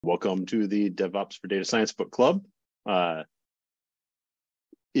Welcome to the DevOps for Data Science Book Club.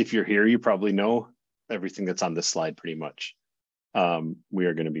 If you're here, you probably know everything that's on this slide pretty much. We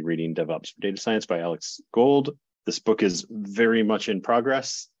are going to be reading DevOps for Data Science by Alex Gold. This book is very much in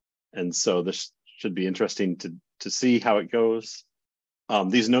progress, and so this should be interesting to see how it goes.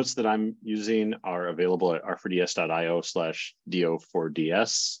 These notes that I'm using are available at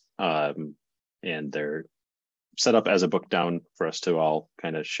r4ds.io/do4ds, and they're set up as a book down for us to all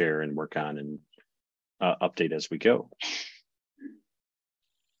kind of share and work on and update as we go.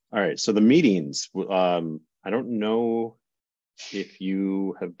 All right, so the meetings. I don't know if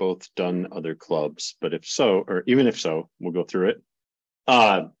you have both done other clubs, but if so, or even if so, we'll go through it.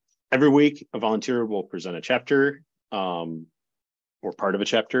 Every week, a volunteer will present a chapter or part of a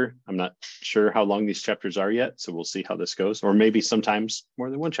chapter. I'm not sure how long these chapters are yet, so we'll see how this goes, or maybe sometimes more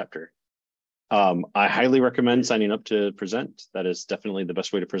than one chapter. I highly recommend signing up to present. That is definitely the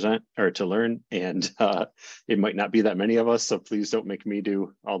best way to present or to learn. And it might not be that many of us, so please don't make me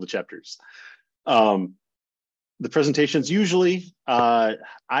do all the chapters. The presentations usually,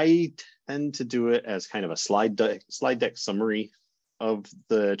 I tend to do it as kind of a slide deck summary of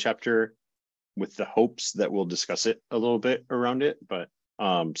the chapter with the hopes that we'll discuss it a little bit around it. But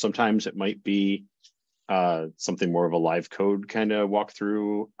sometimes it might be something more of a live code kind of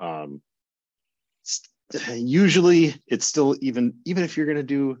walkthrough. Usually it's still, even if you're going to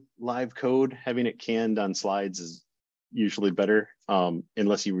do live code, having it canned on slides is usually better,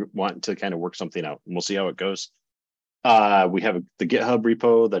 unless you want to kind of work something out, and we'll see how it goes. We have the GitHub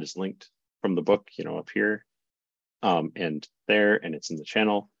repo that is linked from the book, up here and there, and it's in the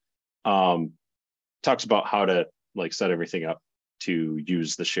channel. Talks about how to set everything up to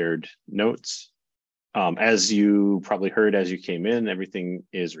use the shared notes. As you probably heard as you came in, everything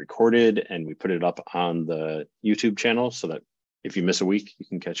is recorded and we put it up on the YouTube channel so that if you miss a week, you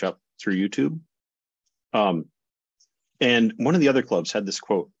can catch up through YouTube. And one of the other clubs had this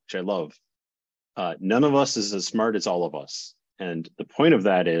quote, which I love. None of us is as smart as all of us. And the point of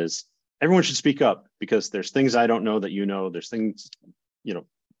that is everyone should speak up, because there's things I don't know that you know. There's things,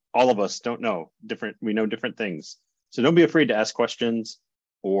 all of us don't know. We know different things. So don't be afraid to ask questions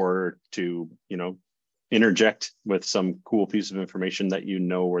or to, interject with some cool piece of information that you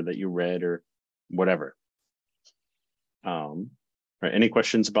know or that you read or whatever. Right, any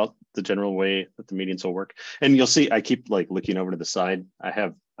questions about the general way that the meetings will work? And you'll see I keep looking over to the side. I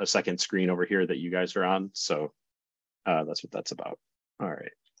have a second screen over here that you guys are on, so that's what that's about. All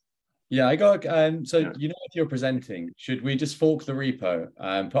right. Yeah, I got so yeah. If you're presenting, should we just fork the repo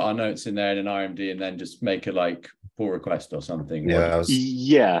and put our notes in there in an RMD and then just make a pull request or something?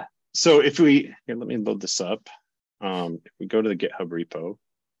 Yeah. So if we, here, let me load this up. If we go to the GitHub repo.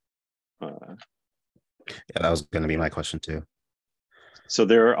 Yeah, that was going to be my question too. So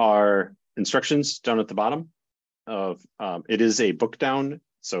there are instructions down at the bottom of, it is a book down.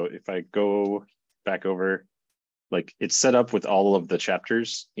 So if I go back over, it's set up with all of the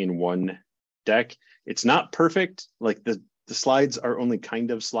chapters in one deck. It's not perfect. The slides are only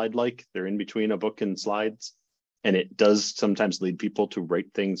kind of slide-like. They're in between a book and slides. And it does sometimes lead people to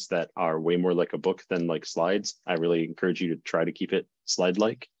write things that are way more like a book than like slides. I really encourage you to try to keep it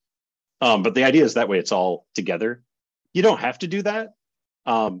slide-like. But the idea is that way it's all together. You don't have to do that,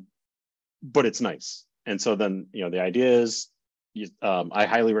 but it's nice. And so then, the idea is, I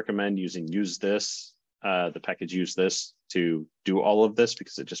highly recommend use this, the package use this to do all of this,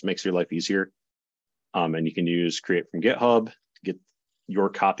 because it just makes your life easier. And you can use create from GitHub to get your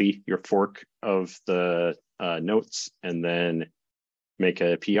copy, your fork of the notes, and then make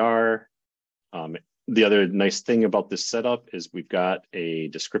a PR. The other nice thing about this setup is we've got a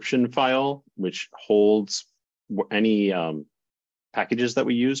description file which holds any packages that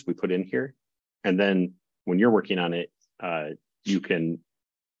we use, we put in here. And then when you're working on it, you can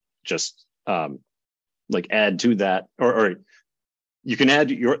just add to that, or you can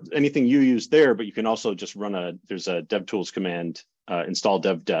add anything you use there, but you can also just run there's a DevTools command, install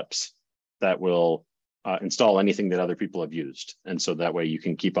devdeps, that will install anything that other people have used. And so that way you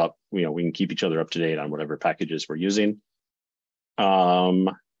can keep up, we can keep each other up to date on whatever packages we're using.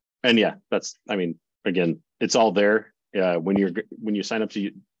 And yeah, again, it's all there. When you sign up to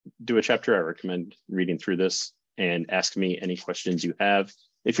do a chapter, I recommend reading through this and ask me any questions you have.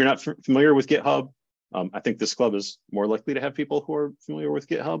 If you're not familiar with GitHub, I think this club is more likely to have people who are familiar with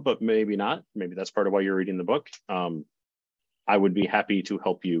GitHub, but maybe not. Maybe that's part of why you're reading the book. I would be happy to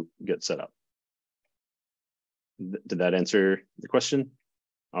help you get set up. Did that answer the question?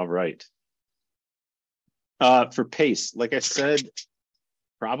 All right. For pace, like I said,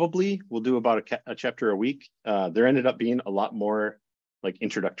 probably we'll do about a chapter a week. There ended up being a lot more like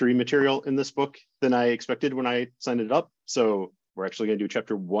introductory material in this book than I expected when I signed it up. So we're actually going to do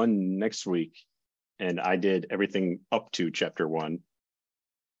chapter 1 next week. And I did everything up to chapter 1.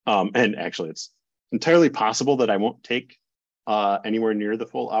 And actually, it's entirely possible that I won't take anywhere near the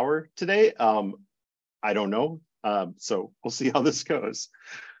full hour today. I don't know. So we'll see how this goes.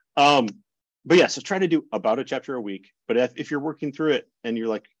 But yeah, so try to do about a chapter a week. But if you're working through it and you're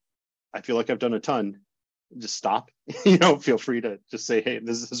like, I feel like I've done a ton, just stop. Feel free to just say, hey,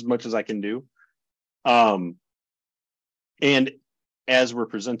 this is as much as I can do. And as we're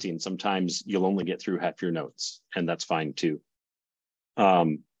presenting, sometimes you'll only get through half your notes, and that's fine too.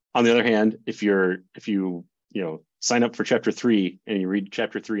 On the other hand, if you sign up for chapter 3 and you read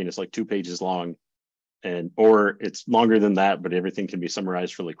chapter 3 and it's like 2 pages long, or it's longer than that, but everything can be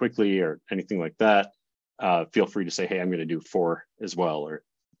summarized really quickly or anything like that, feel free to say, hey, I'm going to do 4 as well, or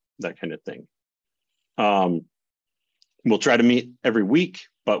that kind of thing. We'll try to meet every week,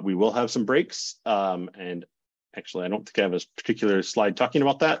 but we will have some breaks. And actually, I don't think I have a particular slide talking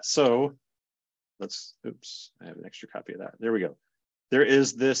about that. So oops, I have an extra copy of that. There we go. There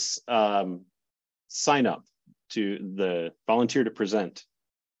is this sign up to the volunteer to present.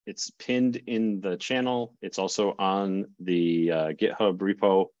 It's pinned in the channel. It's also on the GitHub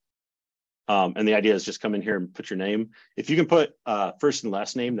repo. And the idea is just come in here and put your name. If you can put first and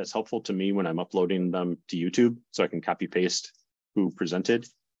last name, that's helpful to me when I'm uploading them to YouTube, so I can copy paste who presented.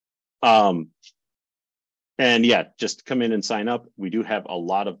 And yeah, just come in and sign up. We do have a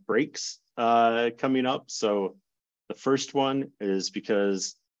lot of breaks coming up. So the first one is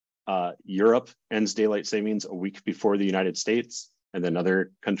because Europe ends daylight savings a week before the United States, and then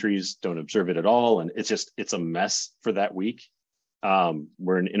other countries don't observe it at all. And it's a mess for that week.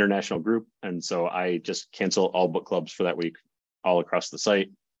 We're an international group, and so I just cancel all book clubs for that week all across the site.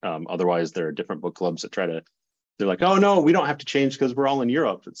 Otherwise, there are different book clubs that they're like, oh no, we don't have to change because we're all in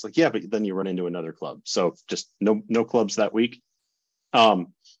Europe. It's like, yeah, but then you run into another club. So just no clubs that week. And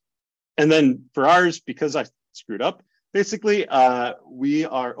then for ours, because I screwed up, basically, we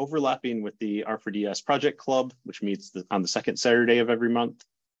are overlapping with the R4DS Project Club, which meets on the second Saturday of every month.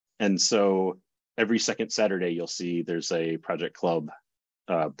 And so every second Saturday, you'll see there's a Project Club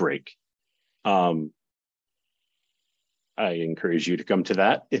break. I encourage you to come to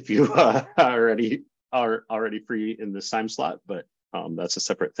that if you are already free in this time slot, but that's a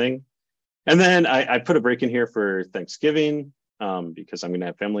separate thing. And then I put a break in here for Thanksgiving because I'm going to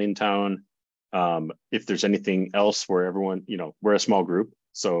have family in town. If there's anything else where everyone, we're a small group,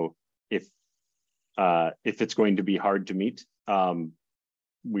 so if it's going to be hard to meet,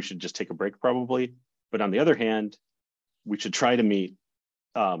 we should just take a break probably. But on the other hand, we should try to meet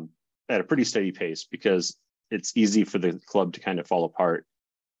at a pretty steady pace because it's easy for the club to kind of fall apart.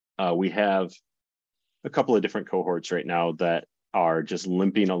 We have a couple of different cohorts right now that are just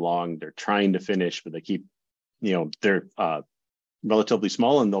limping along. They're trying to finish, but they keep, they're relatively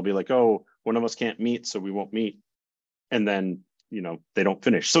small, and they'll be like, oh, one of us can't meet, so we won't meet. And then, they don't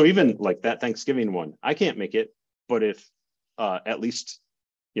finish. So even like that Thanksgiving one, I can't make it, but if at least,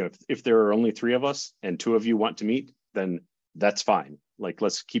 if there are only 3 of us and 2 of you want to meet, then that's fine. Like,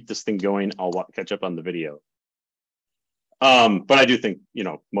 let's keep this thing going. I'll catch up on the video. But I do think,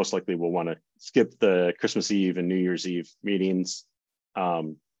 most likely we'll want to skip the Christmas Eve and New Year's Eve meetings.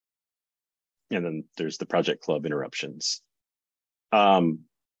 And then there's the Project Club interruptions.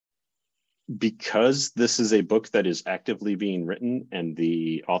 Because this is a book that is actively being written and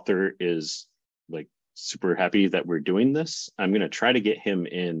the author is like super happy that we're doing this, I'm going to try to get him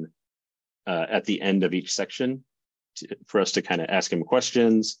in at the end of each section for us to kind of ask him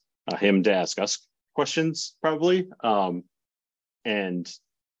questions, him to ask us questions probably, and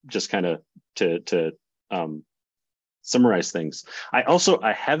just kind of to summarize things.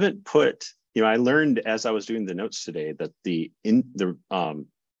 I haven't put, I learned as I was doing the notes today that the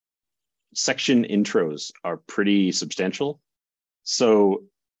section intros are pretty substantial. So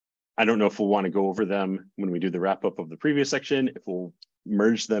I don't know if we'll want to go over them when we do the wrap up of the previous section, if we'll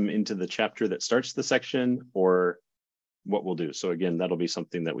merge them into the chapter that starts the section, or what we'll do. So again, that'll be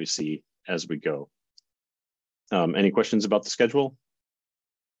something that we see as we go. Any questions about the schedule?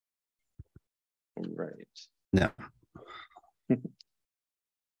 All right. No.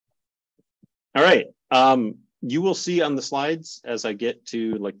 All right. You will see on the slides as I get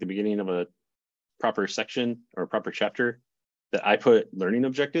to like the beginning of a proper section or a proper chapter that I put learning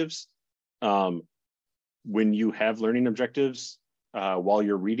objectives. When you have learning objectives, while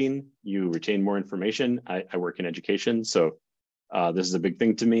you're reading, you retain more information. I work in education, so this is a big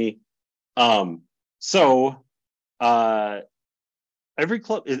thing to me. Every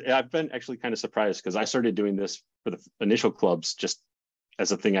club, I've been actually kind of surprised because I started doing this for the initial clubs just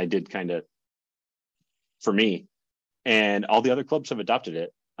as a thing I did kind of for me, and all the other clubs have adopted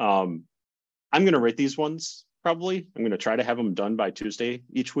it. I'm going to rate these ones probably. I'm going to try to have them done by Tuesday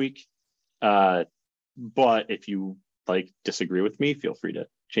each week. But if you disagree with me, feel free to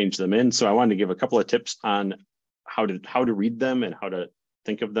change them in. So I wanted to give a couple of tips on how to read them and how to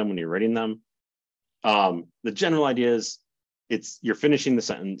think of them when you're writing them. The general idea is you're finishing the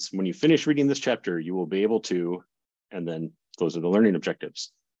sentence. When you finish reading this chapter, you will be able to, and then those are the learning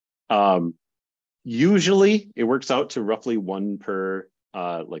objectives. Usually it works out to roughly one per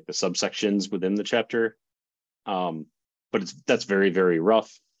the subsections within the chapter. But that's very, very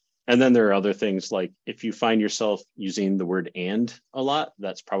rough. And then there are other things like if you find yourself using the word "and" a lot,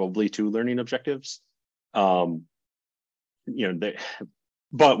 that's probably 2 learning objectives. But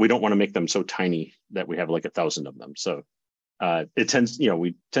we don't want to make them so tiny that we have 1,000 of them. So we tend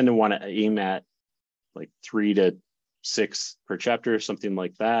to want to aim at 3 to 6 per chapter, something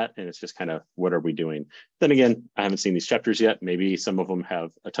like that. And it's just kind of, what are we doing? Then again, I haven't seen these chapters yet. Maybe some of them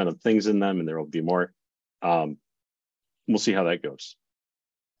have a ton of things in them and there will be more. We'll see how that goes.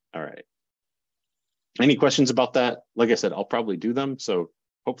 All right. Any questions about that? Like I said, I'll probably do them. So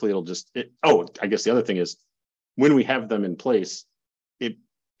hopefully I guess the other thing is when we have them in place, it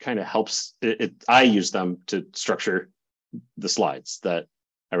kind of helps. I use them to structure the slides that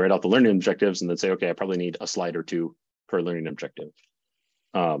I write out the learning objectives and then say, okay, I probably need a slide or 2 per learning objective,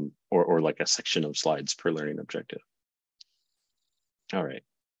 or a section of slides per learning objective. All right.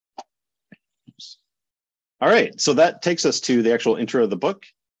 All right, so that takes us to the actual intro of the book.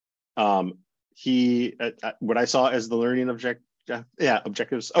 What I saw as the learning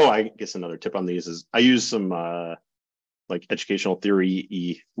objectives. Oh, I guess another tip on these is I use some educational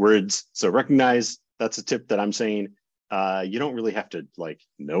theory words. So recognize that's a tip that I'm saying. You don't really have to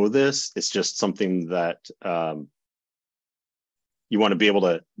know this. It's just something that you want to be able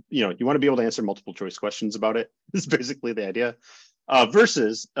to answer multiple choice questions about it. Is basically the idea.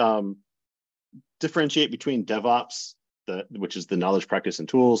 Versus differentiate between DevOps, which is the knowledge, practice, and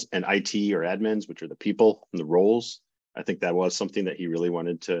tools, and IT or admins, which are the people and the roles. I think that was something that he really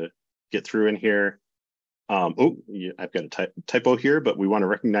wanted to get through in here. I've got a typo here, but we want to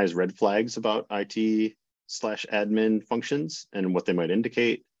recognize red flags about IT/admin functions and what they might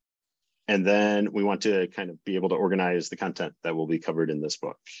indicate. And then we want to kind of be able to organize the content that will be covered in this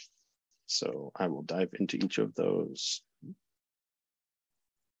book. So I will dive into each of those.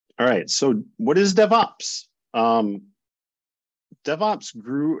 All right, so what is DevOps? DevOps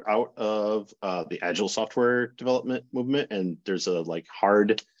grew out of the Agile software development movement, and there's a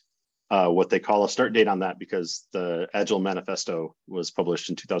hard, what they call a start date on that because the Agile manifesto was published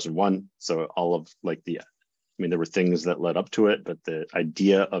in 2001. So all of there were things that led up to it, but the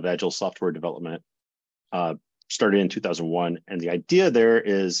idea of Agile software development started in 2001. And the idea there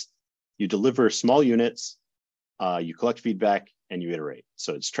is you deliver small units, you collect feedback, and you iterate.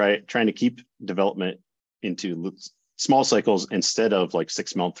 So it's trying to keep development into small cycles instead of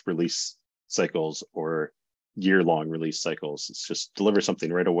 6-month release cycles or year-long release cycles. It's just deliver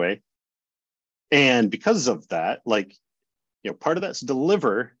something right away. And because of that, part of that's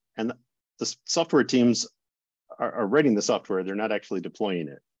deliver, and the software teams are writing the software, they're not actually deploying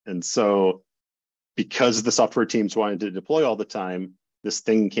it. And so because the software teams wanted to deploy all the time, this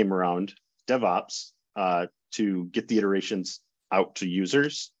thing came around, DevOps, to get the iterations out to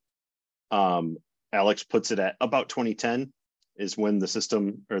users. Alex puts it at about 2010 is when the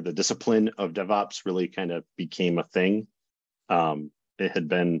system or the discipline of DevOps really kind of became a thing. It had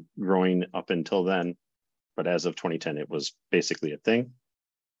been growing up until then, but as of 2010, it was basically a thing.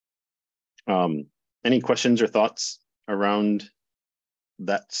 Any questions or thoughts around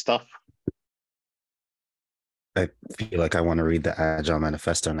that stuff? I feel like I want to read the Agile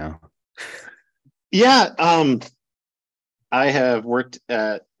manifesto now. Yeah, I have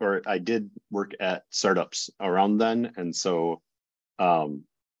I did work at startups around then. And so I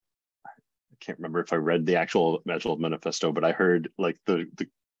can't remember if I read the actual Agile manifesto, but I heard the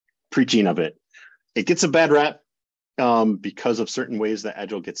preaching of it. It gets a bad rap because of certain ways that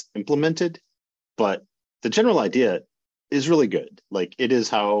Agile gets implemented, but the general idea is really good. It is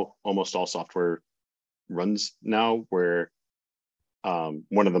how almost all software runs now, where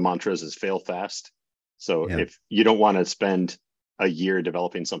one of the mantras is fail fast. So if you don't want to spend a year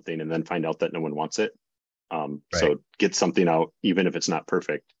developing something and then find out that no one wants it, so get something out, even if it's not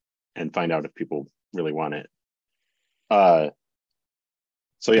perfect, and find out if people really want it. It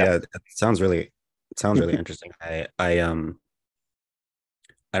sounds really interesting. I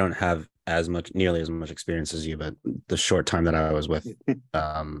don't have nearly as much experience as you, but the short time that I was with in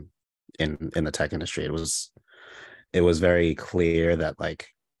the tech industry, it was very clear that like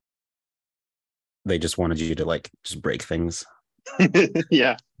they just wanted you to like just break things.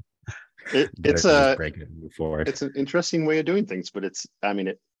 Yeah, it's just break it and move forward. It's an interesting way of doing things, but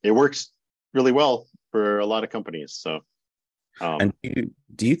it works really well for a lot of companies. So, and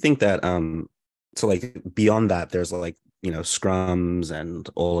do you think that so like beyond that, there's like scrums and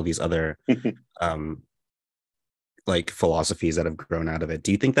all of these other like philosophies that have grown out of it.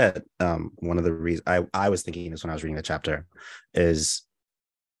 Do you think that one of the reasons I was thinking this when I was reading the chapter is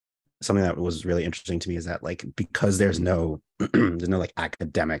something that was really interesting to me is that like because there's no there's no like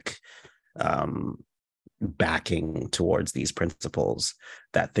academic backing towards these principles,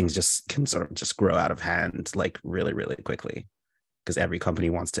 that things just can sort of just grow out of hand like really, really quickly because every company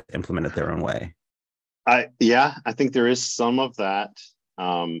wants to implement it their own way. I think there is some of that.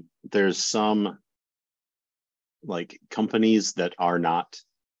 There's some like companies that are not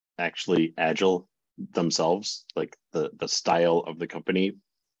actually agile themselves, like the style of the company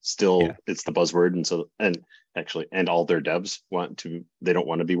still it's the buzzword, and all their devs they don't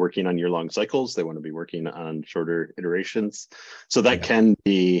want to be working on year-long cycles. They want to be working on shorter iterations. So that can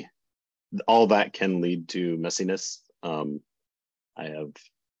be, all that can lead to messiness. I have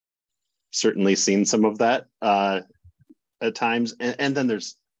certainly seen some of that at times, and then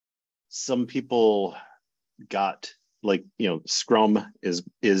there's some people got like Scrum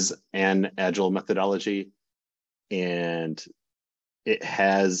is an agile methodology, and it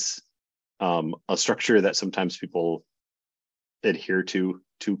has a structure that sometimes people adhere to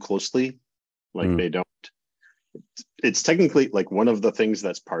too closely. Like they don't. It's technically like one of the things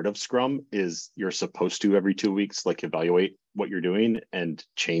that's part of Scrum is you're supposed to every 2 weeks like evaluate what you're doing and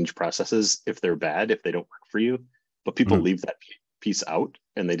change processes if they're bad, if they don't work for you. But people leave that piece out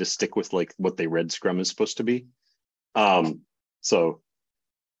and they just stick with like what they read Scrum is supposed to be. So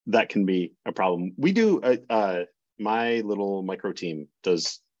that can be a problem. We do my little micro team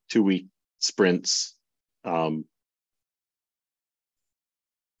does 2-week sprints. Kind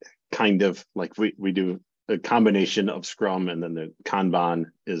of like we do a combination of Scrum, and then the Kanban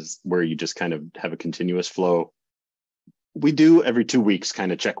is where you just kind of have a continuous flow. We do every 2 weeks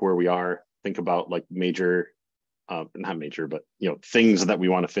kind of check where we are, think about like major, not major, but things that we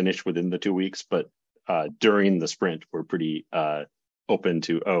want to finish within the 2 weeks. But during the sprint, we're pretty open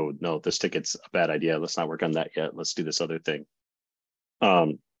to, oh no, this ticket's a bad idea, let's not work on that yet, let's do this other thing.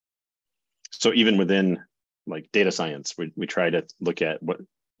 So even within like data science, we try to look at what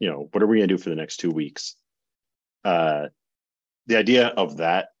are we going to do for the next 2 weeks. The idea of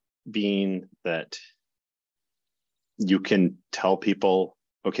that being that you can tell people,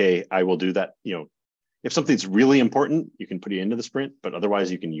 okay, I will do that. If something's really important, you can put it into the sprint, but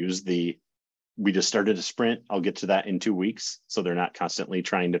otherwise you can use we just started a sprint, I'll get to that in 2 weeks. So they're not constantly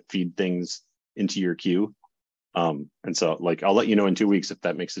trying to feed things into your queue. And so like, I'll let you know in 2 weeks if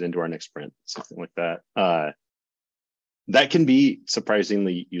that makes it into our next sprint, something like that. That can be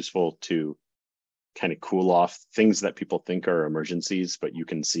surprisingly useful to kind of cool off things that people think are emergencies, but you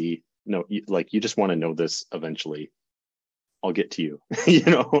can see, no, you just want to know this eventually. I'll get to you,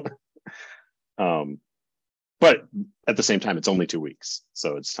 But at the same time, it's only 2 weeks,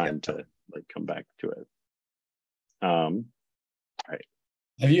 so it's time to like come back to it. All right.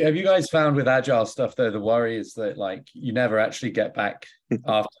 Have you guys found with agile stuff though, the worry is that like you never actually get back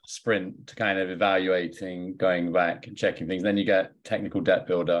after the sprint to kind of evaluating, going back and checking things, then you get technical debt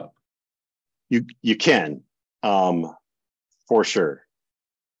build up? You can, for sure.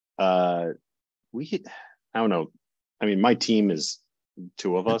 I don't know. I mean, my team is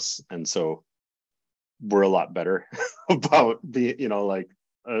 2 of us, and so we're a lot better about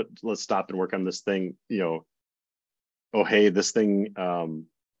let's stop and work on this thing. Oh hey, this thing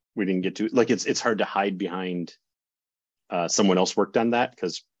we didn't get to. Like it's hard to hide behind someone else worked on that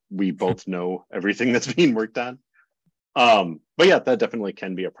because we both know everything that's being worked on. But yeah, that definitely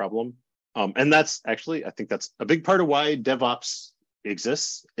can be a problem. And that's actually, I think that's a big part of why DevOps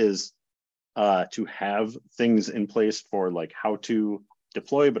exists, is to have things in place for like how to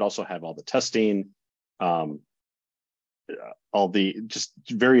deploy, but also have all the testing, all the just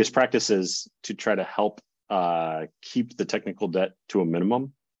various practices to try to help keep the technical debt to a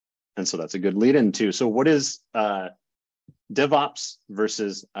minimum. And so that's a good lead into. So what is DevOps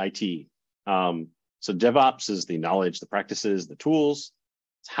versus IT? So DevOps is the knowledge, the practices, the tools,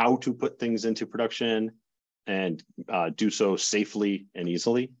 how to put things into production and do so safely and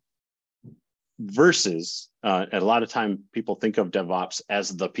easily. Versus, at a lot of time, people think of DevOps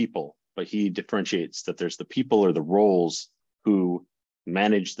as the people, but he differentiates that there's the people or the roles who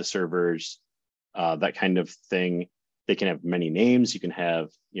manage the servers, that kind of thing. They can have many names. You can have,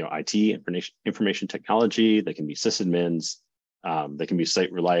 IT, information technology. They can be sysadmins. They can be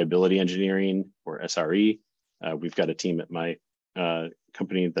site reliability engineering or SRE. We've got a team at my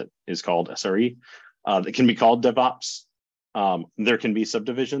company that is called SRE. That can be called DevOps. There can be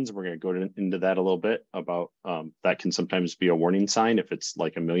subdivisions. We're going to go into that a little bit about that can sometimes be a warning sign if it's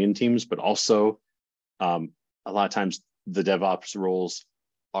like a million teams, but also a lot of times the DevOps roles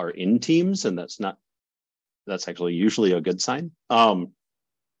are in teams, and that's actually usually a good sign. But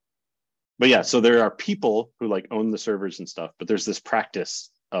yeah, so there are people who like own the servers and stuff, but there's this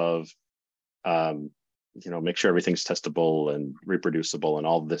practice of, make sure everything's testable and reproducible and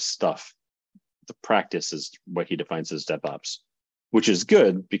all this stuff. The practice is what he defines as DevOps, which is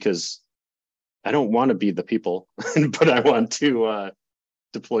good because I don't want to be the people, but I want to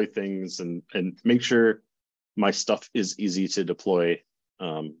deploy things and make sure my stuff is easy to deploy,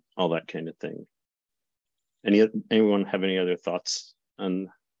 all that kind of thing. Anyone have any other thoughts on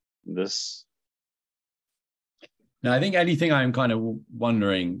this? No, I think anything I'm kind of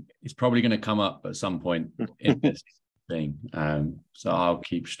wondering is probably going to come up at some point in this thing. So I'll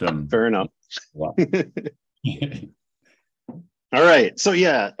keep stum. Fair enough. Wow. All right. So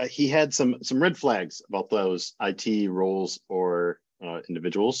yeah, he had some red flags about those IT roles or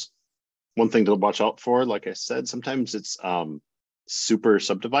individuals. One thing to watch out for, like I said, sometimes it's super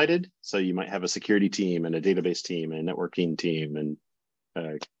subdivided. So you might have a security team and a database team and a networking team and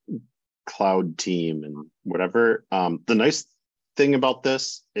a cloud team and whatever. The nice thing about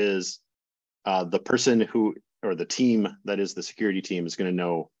this is the person or the team that is the security team is going to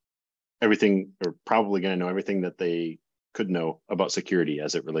know everything, or probably going to know everything that they could know about security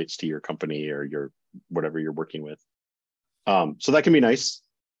as it relates to your company or your whatever you're working with. So that can be nice.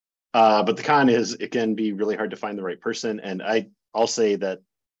 But the con is it can be really hard to find the right person. And I'll say that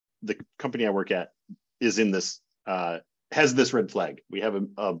the company I work at is in this, has this red flag. We have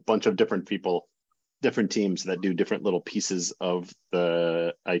a bunch of different people, different teams that do different little pieces of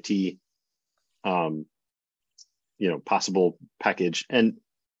the IT, possible package. And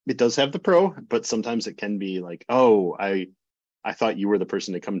it does have the pro, but sometimes it can be like, oh, I thought you were the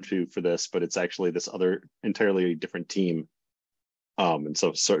person to come to for this, but it's actually this other entirely different team. And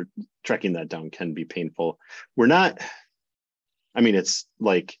so sort of tracking that down can be painful. It's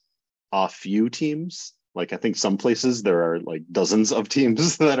like a few teams. Like I think some places there are like dozens of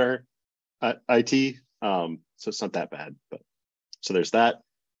teams that are IT. So it's not that bad, but so there's that.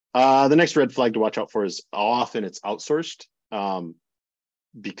 The next red flag to watch out for is often it's outsourced,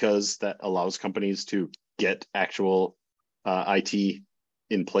 because that allows companies to get actual IT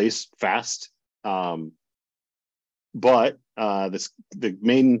in place fast. But the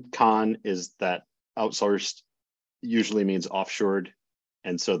main con is that outsourced usually means offshored.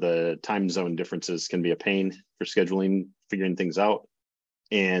 And so the time zone differences can be a pain for scheduling, figuring things out.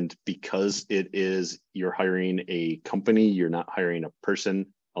 And because you're hiring a company, you're not hiring a person.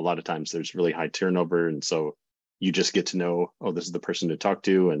 A lot of times there's really high turnover. And so you just get to know, oh, this is the person to talk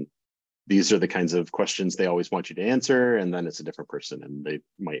to. And these are the kinds of questions they always want you to answer. And then it's a different person and they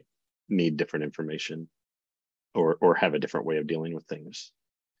might need different information or have a different way of dealing with things.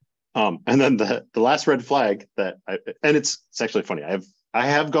 And then the last red flag and it's actually funny. I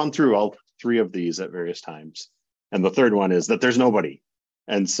have gone through all three of these at various times. And the third one is that there's nobody.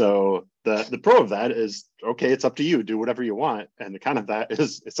 And so the pro of that is, okay, it's up to you, do whatever you want. And the con of that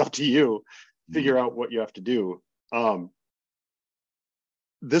is it's up to you, figure out what you have to do.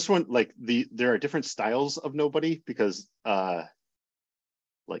 This one, like there are different styles of nobody because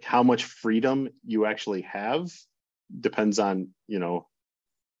like how much freedom you actually have depends on,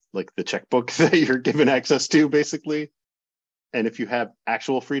 like the checkbook that you're given access to basically. And if you have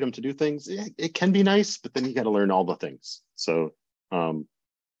actual freedom to do things, it can be nice, but then you got to learn all the things. So,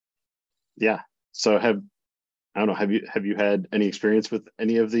 yeah. So have you had any experience with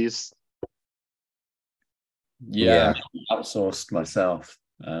any of these? Yeah. Outsourced myself.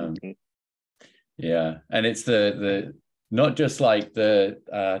 Yeah. And it's the not just like the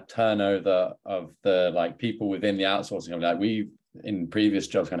turnover of the like people within the outsourcing. Like we in previous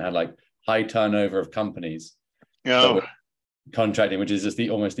jobs kind of had like high turnover of companies. Oh. Contracting, which is just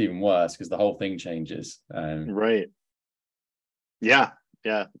almost even worse because the whole thing changes. Right. Yeah,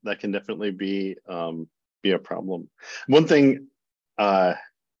 that can definitely be a problem. One thing, I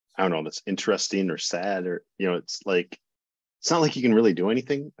don't know, that's interesting or sad, or it's like it's not like you can really do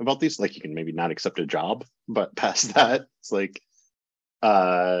anything about these. Like you can maybe not accept a job, but past that, it's like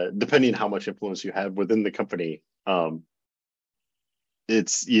depending how much influence you have within the company, you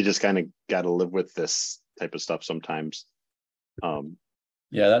just kind of got to live with this type of stuff sometimes.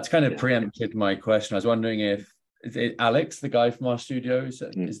 Yeah, that's kind of preempted my question. I was wondering if is it Alex, the guy from our studio, is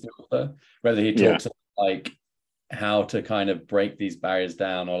the author, whether he talks about like how to kind of break these barriers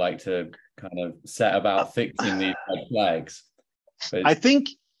down, or like to kind of set about fixing these red flags. But I think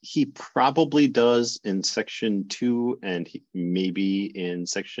he probably does in section 2, and maybe in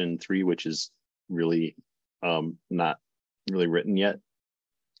section 3, which is really not really written yet.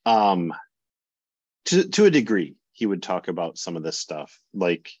 To a degree, he would talk about some of this stuff.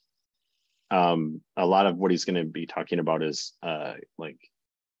 Like a lot of what he's going to be talking about is like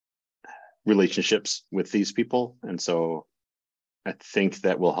relationships with these people, and so I think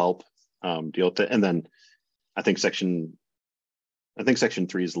that will help deal with it. And then I think section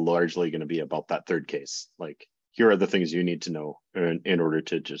 3 is largely going to be about that third case. Like, here are the things you need to know in order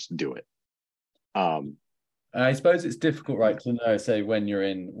to just do it. I suppose it's difficult, right, to know, say, when you're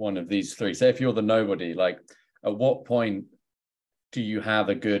in one of these three. Say if you're the nobody, like, at what point do you have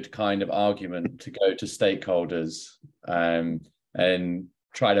a good kind of argument to go to stakeholders and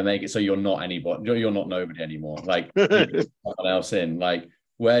try to make it so you're not anybody, you're not nobody anymore, like someone else in? Like,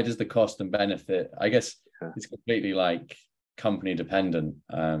 where does the cost and benefit? I guess it's completely like company dependent.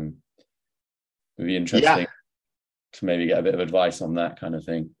 It'd be interesting to maybe get a bit of advice on that kind of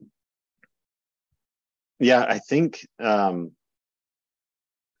thing. Yeah, I think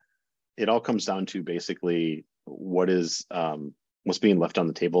it all comes down to basically what's being left on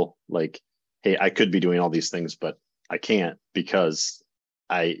the table. Like, hey, I could be doing all these things, but I can't because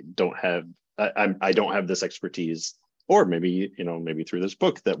I don't have this expertise. Or maybe, maybe through this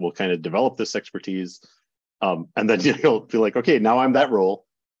book that will kind of develop this expertise. And then you'll be like, okay, now I'm that role.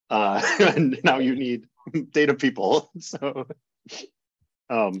 And now you need data people. So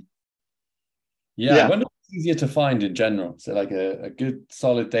yeah, I wonder if it's easier to find in general. So like a good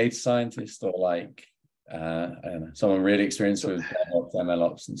solid data scientist, or like I don't know, someone really experienced with DevOps,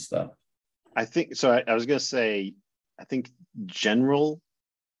 MLOps and stuff. I think so. I was gonna say, I think general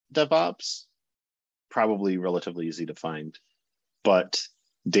DevOps probably relatively easy to find, but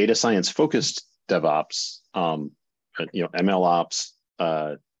data science focused DevOps, MLOps,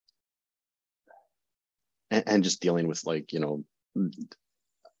 and just dealing with like,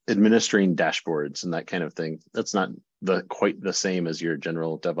 administering dashboards and that kind of thing. That's not quite the same as your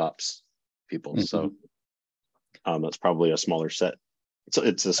general DevOps people. Mm-hmm. So that's probably a smaller set. So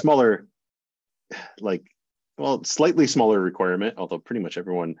it's a smaller, slightly smaller requirement, although pretty much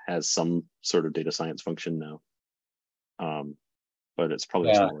everyone has some sort of data science function now. But it's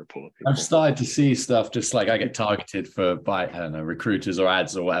probably a smaller pool of people. I've started to see stuff just like I get targeted by, I don't know, recruiters or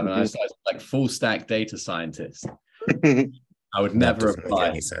ads or whatever. Mm-hmm. And I started like full stack data scientist. I would never apply.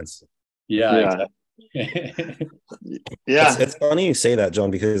 Make any sense. Yeah. Exactly. Yeah. It's funny you say that,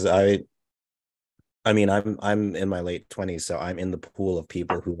 John, because I mean, I'm in my late 20s, so I'm in the pool of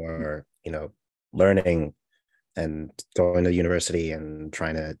people who are, learning and going to university and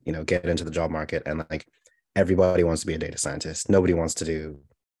trying to, get into the job market. And like, everybody wants to be a data scientist. Nobody wants to do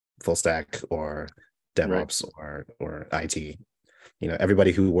full stack or DevOps or IT.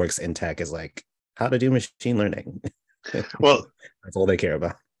 Everybody who works in tech is like, how to do machine learning. Well, that's all they care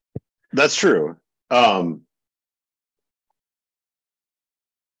about. That's true. Yeah,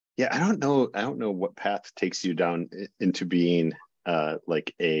 I don't know what path takes you down into being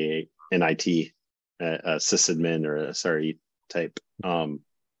like an IT a sysadmin or a SRE type.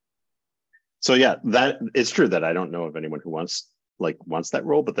 So yeah, that it's true that I don't know of anyone who wants that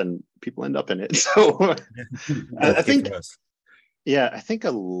role, but then people end up in it. So I think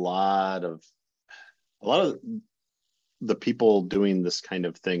a lot of the people doing this kind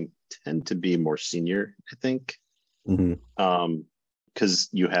of thing tend to be more senior, I think. Mm-hmm. Because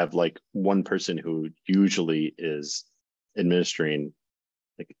you have like one person who usually is administering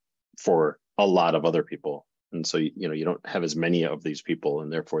like for a lot of other people, and so you don't have as many of these people,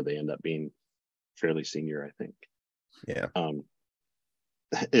 and therefore they end up being fairly senior, I think. Yeah.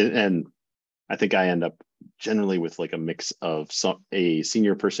 And I think I end up generally with like a mix of a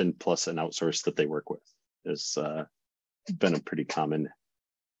senior person plus an outsource that they work with. Is been a pretty common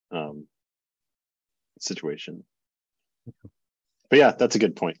situation. But yeah, that's a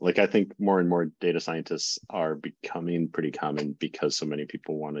good point. Like, I think more and more data scientists are becoming pretty common because so many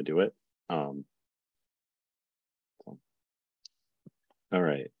people want to do it. All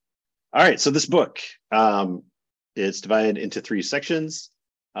right. So this book, it's divided into 3 sections.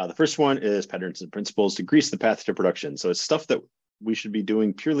 The first one is patterns and principles to grease the path to production. So it's stuff that we should be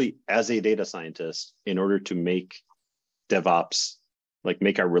doing purely as a data scientist in order to make DevOps, like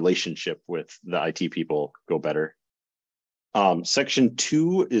make our relationship with the IT people go better. Section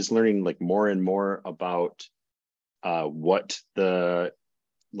 2 is learning like more and more about what the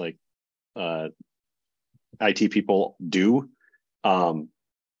IT people do.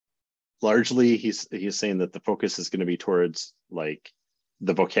 Largely, he's saying that the focus is going to be towards like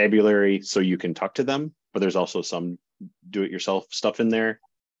the vocabulary, so you can talk to them. But there's also some do-it-yourself stuff in there.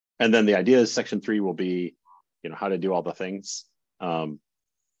 And then the idea is section 3 will be, how to do all the things. I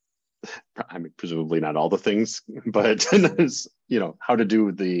mean, presumably not all the things, but how to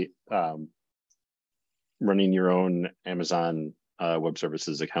do the running your own Amazon Web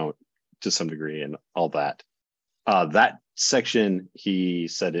Services account to some degree and all that. That section, he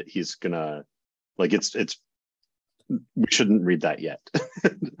said he's gonna it's we shouldn't read that yet,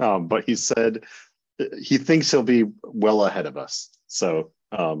 but he said he thinks he'll be well ahead of us. So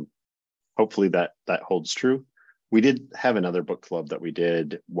hopefully that holds true. We did have another book club that we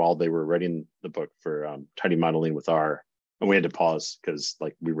did while they were writing the book for tidy modeling with R, and we had to pause because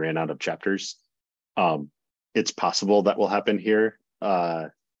we ran out of chapters. It's possible that will happen here.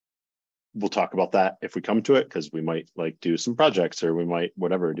 We'll talk about that if we come to it, because we might do some projects, or we might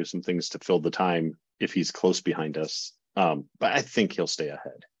do some things to fill the time if he's close behind us. But I think he'll stay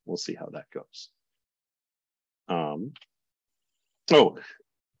ahead. We'll see how that goes.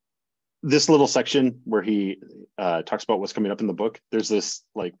 This little section where he talks about what's coming up in the book, there's this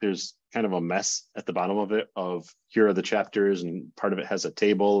there's kind of a mess at the bottom of it of here are the chapters, and part of it has a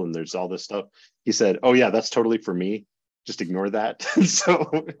table and there's all this stuff. He said, oh yeah, that's totally for me, just ignore that.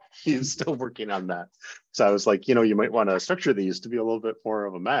 So he's still working on that. So I was like, you might want to structure these to be a little bit more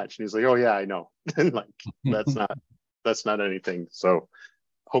of a match. And he's like, oh yeah, I know. And that's not anything. So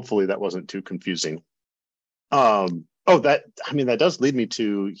hopefully that wasn't too confusing. That does lead me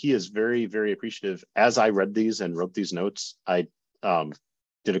to, he is very, very appreciative. As I read these and wrote these notes, I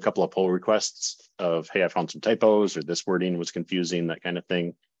did a couple of pull requests of, hey, I found some typos, or this wording was confusing, that kind of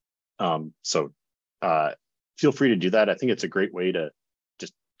thing. So feel free to do that. I think it's a great way to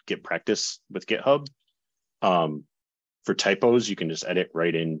just get practice with GitHub. For typos, you can just edit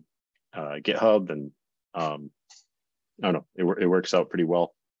right in GitHub, and I don't know, it works out pretty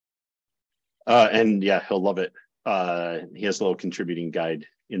well. And yeah, he'll love it. He has a little contributing guide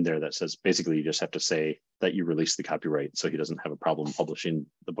in there that says basically you just have to say that you release the copyright, so he doesn't have a problem publishing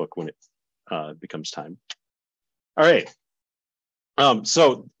the book when it becomes time. All right.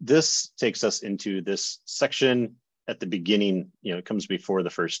 So this takes us into this section at the beginning. It comes before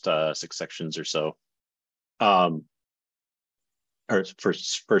the first 6 sections or so, or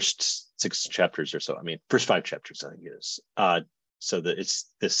first 6 chapters or so. I mean, first 5 chapters, I think it is. So it's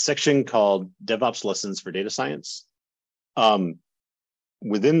this section called DevOps Lessons for Data Science.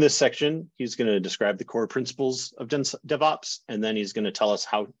 Within this section, he's going to describe the core principles of DevOps, and then he's going to tell us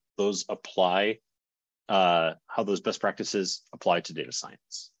how those apply, how those best practices apply to data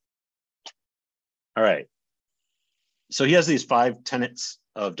science. All right. So he has these 5 tenets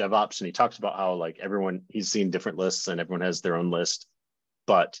of DevOps, and he talks about how he's seen different lists and everyone has their own list,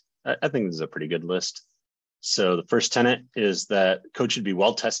 but I think this is a pretty good list. So the first tenet is that code should be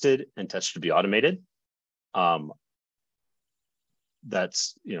well tested and tests should be automated.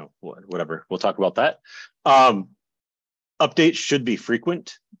 That's, whatever, we'll talk about that. Updates should be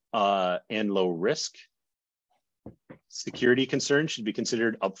frequent and low risk. Security concerns should be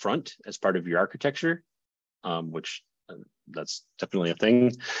considered upfront as part of your architecture, which that's definitely a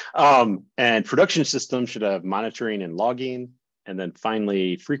thing. And production systems should have monitoring and logging. And then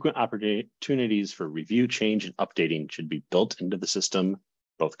finally, frequent opportunities for review, change, and updating should be built into the system,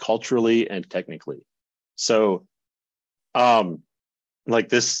 both culturally and technically. So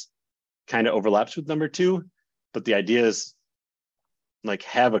this kind of overlaps with number 2, but the idea is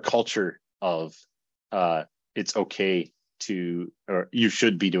have a culture of it's okay to, or you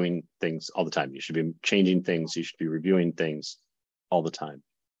should be doing things all the time. You should be changing things. You should be reviewing things all the time.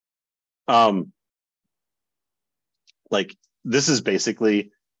 This is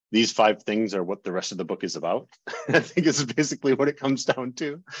basically, these 5 things are what the rest of the book is about. I think it's basically what it comes down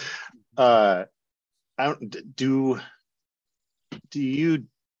to. Do you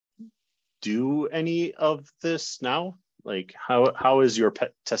do any of this now? How is your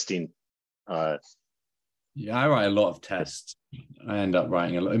pet testing? Yeah, I write a lot of tests. I end up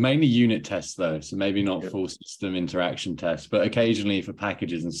writing a lot, mainly unit tests though, so maybe not full system interaction tests, but occasionally for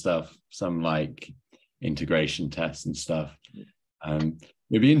packages and stuff, some integration tests and stuff.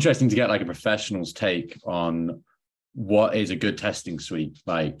 It'd be interesting to get a professional's take on what is a good testing suite.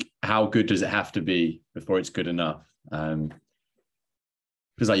 How good does it have to be before it's good enough? Because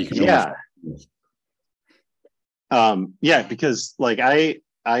you can because I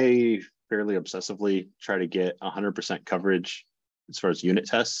fairly obsessively try to get 100% coverage as far as unit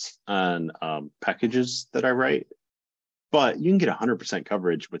tests on packages that I write, but you can get 100%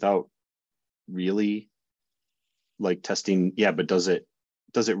 coverage without really like testing, yeah, but does it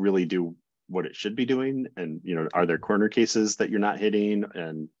really do what it should be doing? And, you know, are there corner cases that you're not hitting,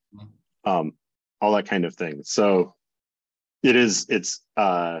 and all that kind of thing. So it's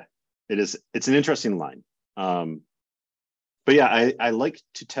an interesting line. But yeah, I like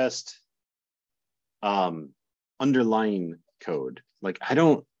to test underlying code. Like I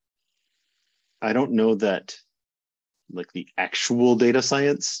don't know that like the actual data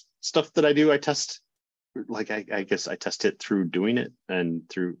science stuff that I do, I test, like I guess I test it through doing it and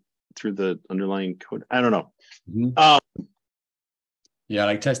through the underlying code. I don't know. Mm-hmm. Yeah,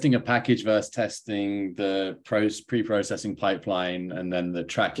 like testing a package versus testing the pre-processing pipeline and then the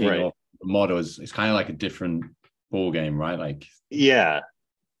tracking of the models. It's kind of like a different ball game, right? Like, yeah.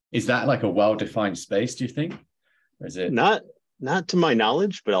 Is that like a well-defined space, do you think? Or is it not to my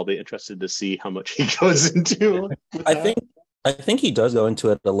knowledge, but I'll be interested to see how much he goes into. I think he does go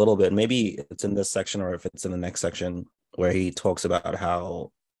into it a little bit. Maybe it's in this section or if it's in the next section where he talks about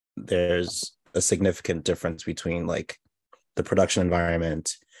how there's a significant difference between like the production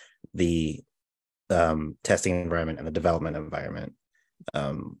environment, the testing environment, and the development environment.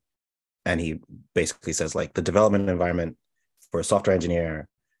 And he basically says like the development environment for a software engineer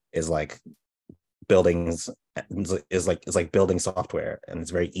is like buildings, is like building software, and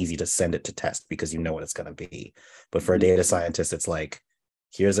it's very easy to send it to test because you know what it's going to be. But for a data scientist, it's like,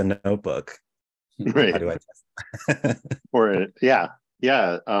 here's a notebook. Right. How do I test? Or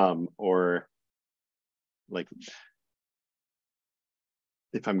or like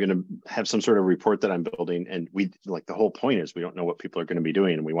if I'm going to have some sort of report that I'm building, and we like the whole point is we don't know what people are going to be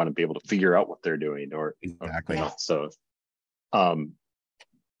doing, and we want to be able to figure out what they're doing, or exactly. So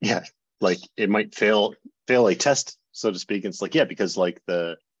yeah, like it might fail a test, so to speak. It's like, yeah, because like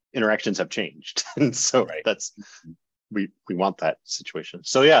the interactions have changed. And so that's we want that situation.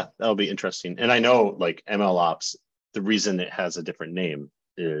 So yeah, that'll be interesting. And I know like MLOps, the reason it has a different name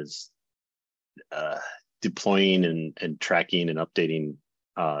is deploying and tracking and updating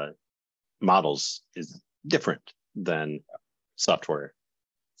models is different than software.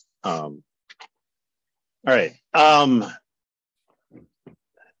 All right. I'm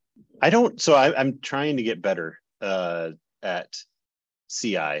trying to get better at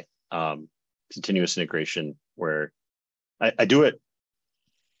CI, continuous integration, where I do it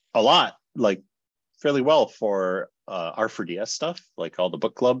a lot, like fairly well for R4DS stuff, like all the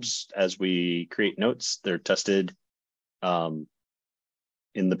book clubs. As we create notes, they're tested in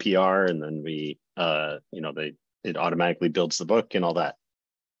the PR, and then we, it automatically builds the book and all that.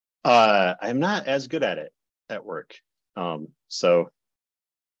 I'm not as good at it at work. So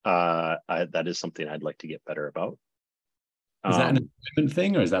that is something I'd like to get better about. Is that an equipment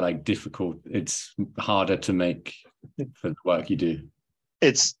thing, or is that like difficult? It's harder to make for the work you do.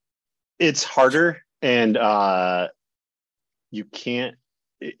 It's harder, and you can't,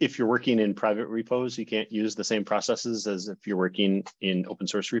 if you're working in private repos, you can't use the same processes as if you're working in open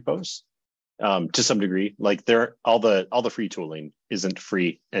source repos. To some degree, like all the free tooling isn't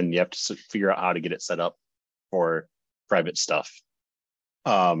free, and you have to figure out how to get it set up for private stuff.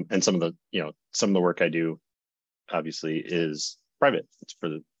 And some of the work I do obviously is private. It's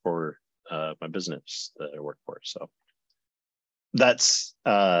for my business that I work for. So that's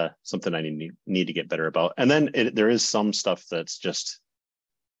something I need to get better about. And then there is some stuff that's just,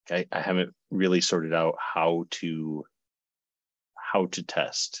 I haven't really sorted out how to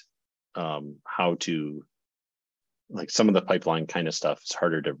test, how to, like, some of the pipeline kind of stuff is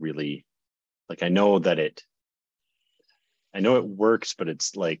harder to really, like, I know it works, but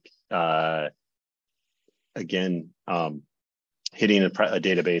it's like, again, hitting a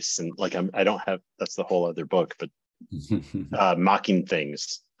database, and like, I don't have, that's the whole other book, but mocking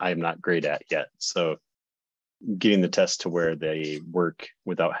things I'm not great at yet. So getting the test to where they work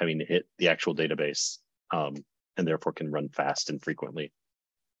without having to hit the actual database, and therefore can run fast and frequently.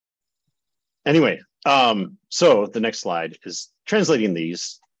 Anyway, so the next slide is translating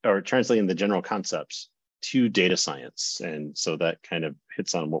the general concepts to data science. And so that kind of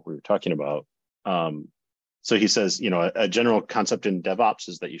hits on what we were talking about. So he says, a general concept in DevOps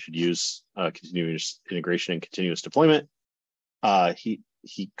is that you should use continuous integration and continuous deployment.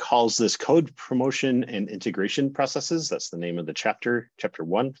 He calls this code promotion and integration processes. That's the name of the chapter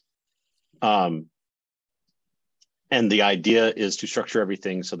 1. And the idea is to structure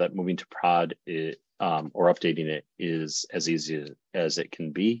everything so that moving to prod or updating it is as easy as it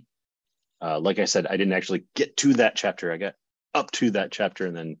can be. Like I said, I didn't actually get to that chapter. I got up to that chapter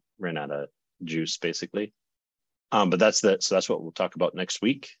and then ran out of juice, basically. But that's what we'll talk about next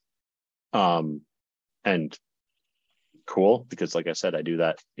week. And cool, because like I said, I do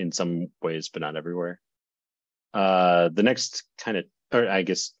that in some ways, but not everywhere. The next kind of, or I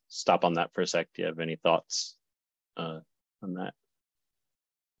guess stop on that for a sec. Do you have any thoughts on that?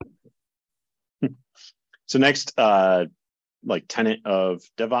 So next, like tenet of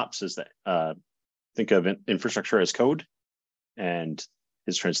DevOps is that think of infrastructure as code, and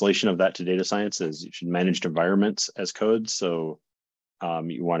his translation of that to data science is you should manage environments as code. So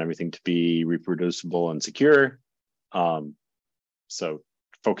you want everything to be reproducible and secure. So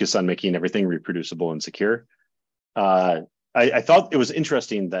focus on making everything reproducible and secure. I thought it was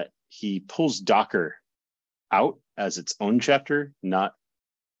interesting that he pulls Docker out as its own chapter.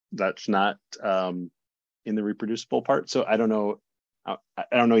 That's not in the reproducible part. So I don't know. I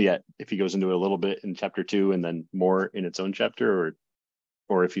don't know yet if he goes into it a little bit in chapter 2 and then more in its own chapter,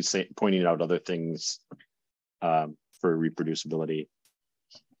 or if he's pointing out other things for reproducibility.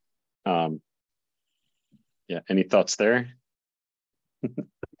 Yeah, any thoughts there?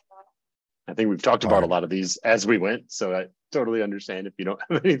 I think we've talked about a lot of these as we went, so I totally understand if you don't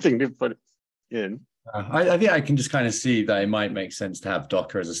have anything to put in. I think I can just kind of see that it might make sense to have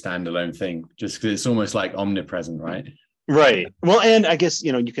Docker as a standalone thing, just because it's almost like omnipresent, right? Right. Well, and I guess,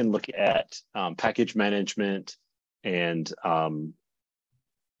 you can look at package management and,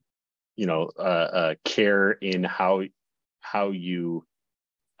 care in how you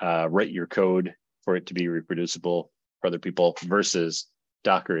write your code for it to be reproducible for other people versus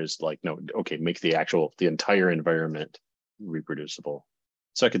Docker is like, no, okay, make the entire environment reproducible.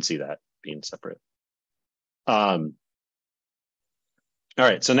 So I could see that being separate. All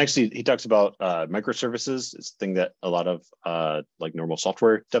right, so next he talks about microservices. It's a thing that a lot of like normal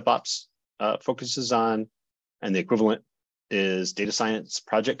software DevOps focuses on, and the equivalent is data science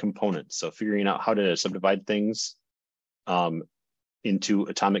project components. So figuring out how to subdivide things into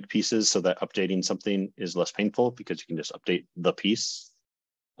atomic pieces so that updating something is less painful because you can just update the piece.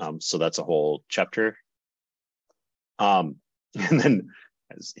 So that's a whole chapter. And then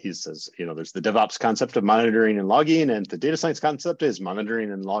as he says, there's the DevOps concept of monitoring and logging, and the data science concept is monitoring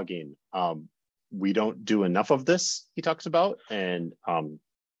and logging. We don't do enough of this, he talks about, and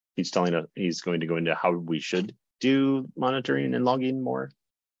he's telling us he's going to go into how we should do monitoring and logging more.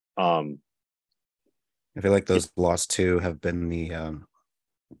 I feel like those last two have been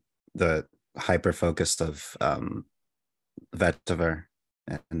the hyper focused of Vetiver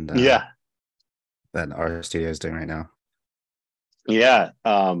and that our studio is doing right now. Yeah.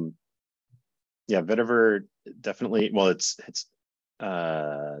 Vetiver definitely, well, it's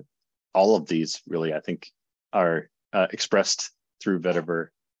all of these really, I think, are expressed through Vetiver.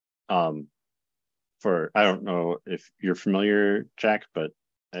 I don't know if you're familiar, Jack, but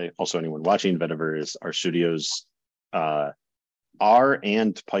also anyone watching, Vetiver is our studio's R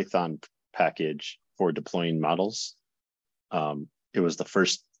and Python package for deploying models. It was the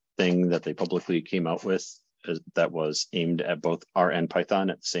first thing that they publicly came out with that was aimed at both R and Python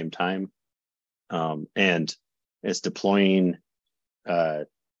at the same time. And it's deploying,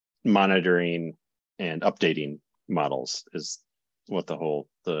 monitoring, and updating models is what the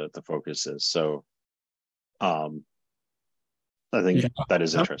focus is. So I think that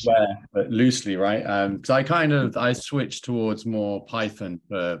is interesting. But loosely, right? Because I switched towards more Python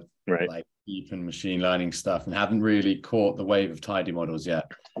for like deep and machine learning stuff, and haven't really caught the wave of tidy models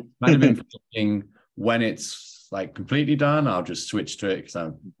yet. Kind of been thinking when it's like completely done, I'll just switch to it because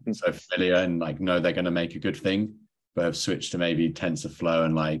I'm so familiar and like know they're going to make a good thing. But I've switched to maybe TensorFlow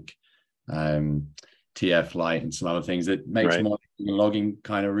and like TF Lite and some other things that makes monitoring and logging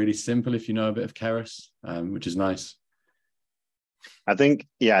kind of really simple if you know a bit of Keras, which is nice. I think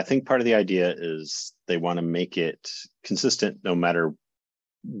part of the idea is they want to make it consistent no matter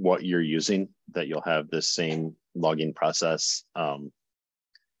what you're using, that you'll have this same logging process.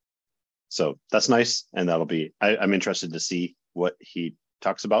 So that's nice. And that'll be, I'm interested to see what he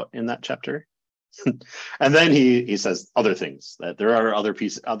talks about in that chapter. And then he says other things, that there are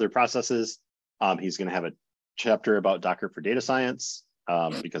other processes. He's going to have a chapter about Docker for data science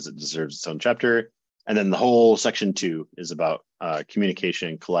because it deserves its own chapter. And then the whole section 2 is about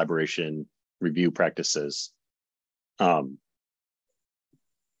communication, collaboration, review practices.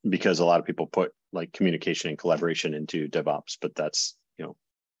 Because a lot of people put like communication and collaboration into DevOps, but that's,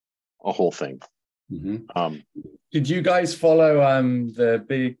 a whole thing. Mm-hmm. Did you guys follow the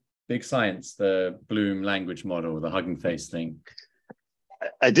big science, the Bloom language model, the Hugging Face thing?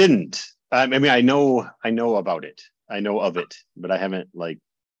 I didn't. I mean, I know about it. I know of it, but I haven't like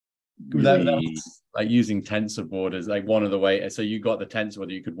really... That's like using TensorBoard as like one of the ways. So you got the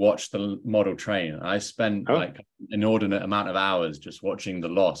TensorBoard, you could watch the model train. I spent like an inordinate amount of hours just watching the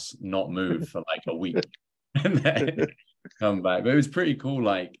loss not move for like a week and then come back. But it was pretty cool,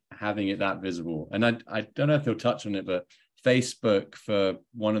 like having it that visible. And I don't know if you'll touch on it, but Facebook, for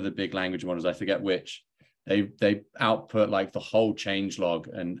one of the big language models, I forget which, they output like the whole change log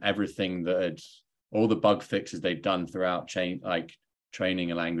and everything all the bug fixes they've done throughout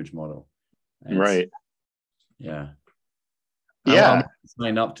training a language model. Right. Yeah. Yeah. I'll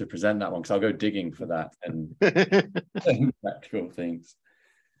sign up to present that one because I'll go digging for that and practical things.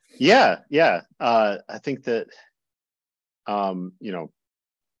 Yeah. I think that, you know,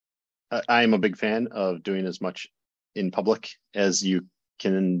 I am a big fan of doing as much in public as you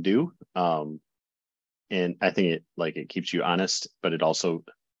can do. And I think it keeps you honest, but it also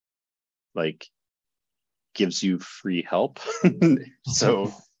like gives you free help.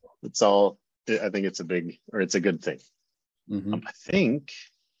 So I think it's a good thing. Mm-hmm. I think,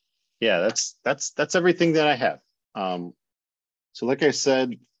 yeah, that's everything that I have. So like I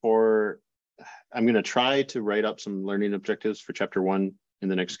said, I'm going to try to write up some learning objectives for chapter 1 in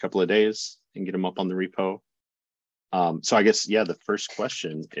the next couple of days and get them up on the repo. So I guess, yeah, the first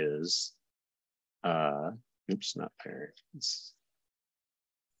question is, oops, not there.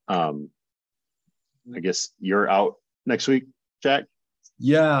 I guess you're out next week, Jack?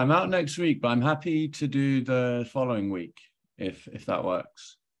 Yeah, I'm out next week, but I'm happy to do the following week if that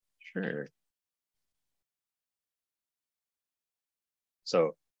works. Sure.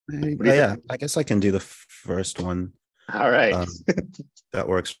 So, yeah, I guess I can do the first one. All right. That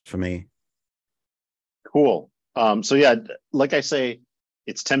works for me. Cool. So yeah, like I say,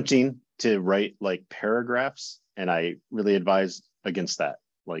 it's tempting to write like paragraphs, and I really advise against that.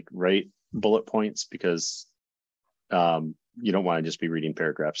 Like write bullet points, because you don't want to just be reading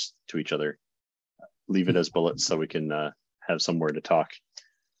paragraphs to each other. Leave it as bullets so we can have somewhere to talk.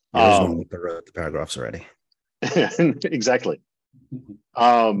 Yeah, there's one that wrote the paragraphs already. Exactly.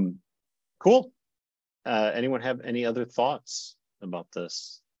 Cool. Anyone have any other thoughts about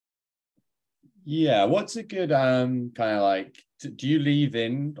this? Yeah, what's a good kind of like, do you leave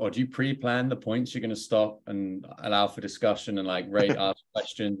in or do you pre-plan the points you're going to stop and allow for discussion and like ask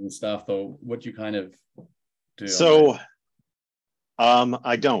questions and stuff, or what do you kind of do? So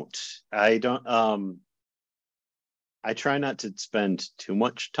I don't I try not to spend too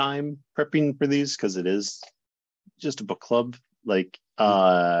much time prepping for these, because it is just a book club. Like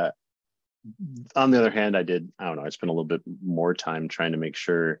on the other hand, I don't know, I spent a little bit more time trying to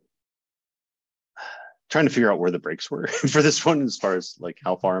figure out where the breaks were for this one, as far as like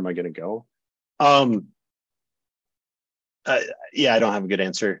how far am I going to go. Yeah, I don't have a good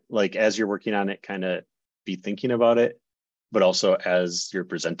answer. Like as you're working on it, kind of be thinking about it, but also as you're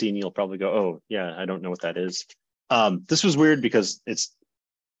presenting, you'll probably go, oh yeah, I don't know what that is. This was weird because it's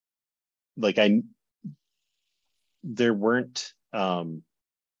like there weren't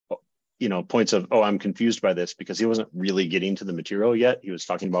points of, oh, I'm confused by this, because he wasn't really getting to the material yet. He was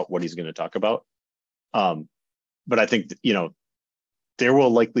talking about what he's going to talk about. But I think, there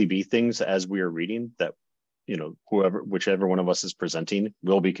will likely be things as we are reading that, whichever one of us is presenting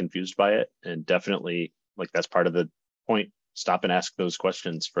will be confused by it. And definitely, like, that's part of the point. Stop and ask those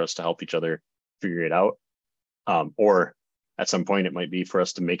questions for us to help each other figure it out. Or at some point, it might be for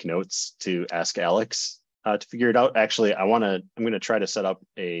us to make notes to ask Alex to figure it out. Actually, I'm going to try to set up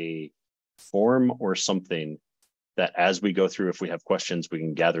a form or something that as we go through, if we have questions, we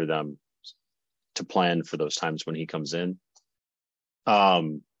can gather them to plan for those times when he comes in.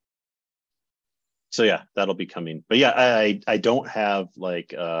 So yeah, that'll be coming. But yeah, I don't have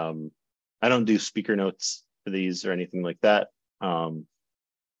like, I don't do speaker notes for these or anything like that.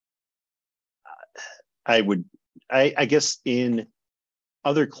 I guess in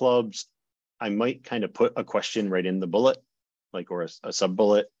other clubs, I might kind of put a question right in the bullet, like, or a sub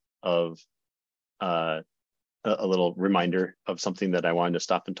bullet of a little reminder of something that I wanted to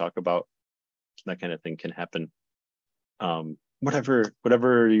stop and talk about. That kind of thing can happen.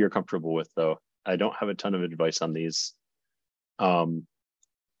 Whatever you're comfortable with, though. I don't have a ton of advice on these. Yeah.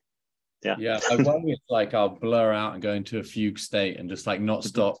 I worry it's like I'll blur out and go into a fugue state and just like not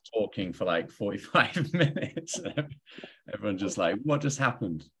stop talking for like 45 minutes. Everyone's just like, what just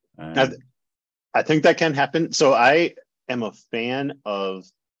happened? I think that can happen. So I am a fan of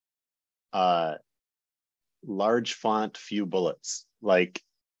large font, few bullets. Like,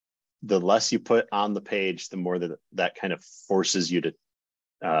 the less you put on the page, the more that kind of forces you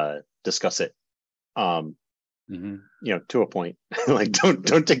to discuss it. To a point. Like,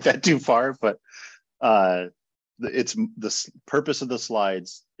 don't take that too far, but it's the purpose of the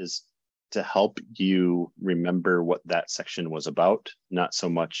slides is to help you remember what that section was about, not so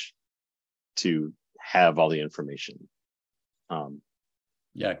much to have all the information.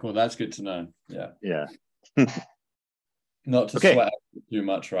 Yeah, cool. That's good to know. Yeah. Not to Okay. sweat too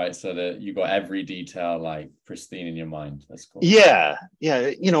much, right? So that you got every detail like pristine in your mind. That's cool. Yeah.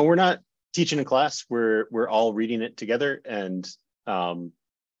 You know, we're not teaching a class. We're all reading it together and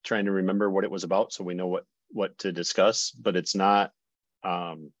trying to remember what it was about, so we know what to discuss. But it's not.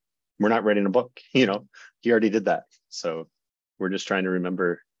 We're not writing a book. You know, he already did that. So we're just trying to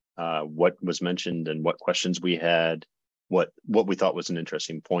remember what was mentioned and what questions we had, what we thought was an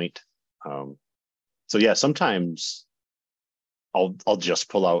interesting point. So yeah, sometimes I'll just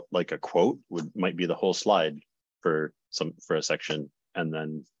pull out like a quote, might be the whole slide for a section, and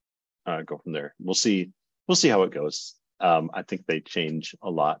then go from there. We'll see how it goes. I think they change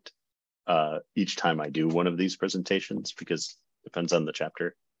a lot each time I do one of these presentations, because it depends on the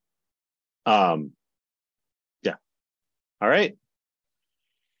chapter. Yeah. All right.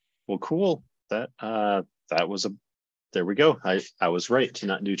 Well, cool. That was there we go. I was right to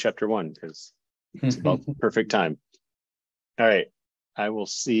not do chapter 1, because it's about the perfect time. All right. I will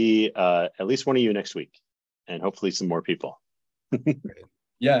see at least one of you next week, and hopefully some more people.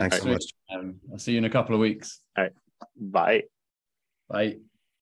 Yeah. Thanks so much. I'll see you in a couple of weeks. All right. Bye. Bye.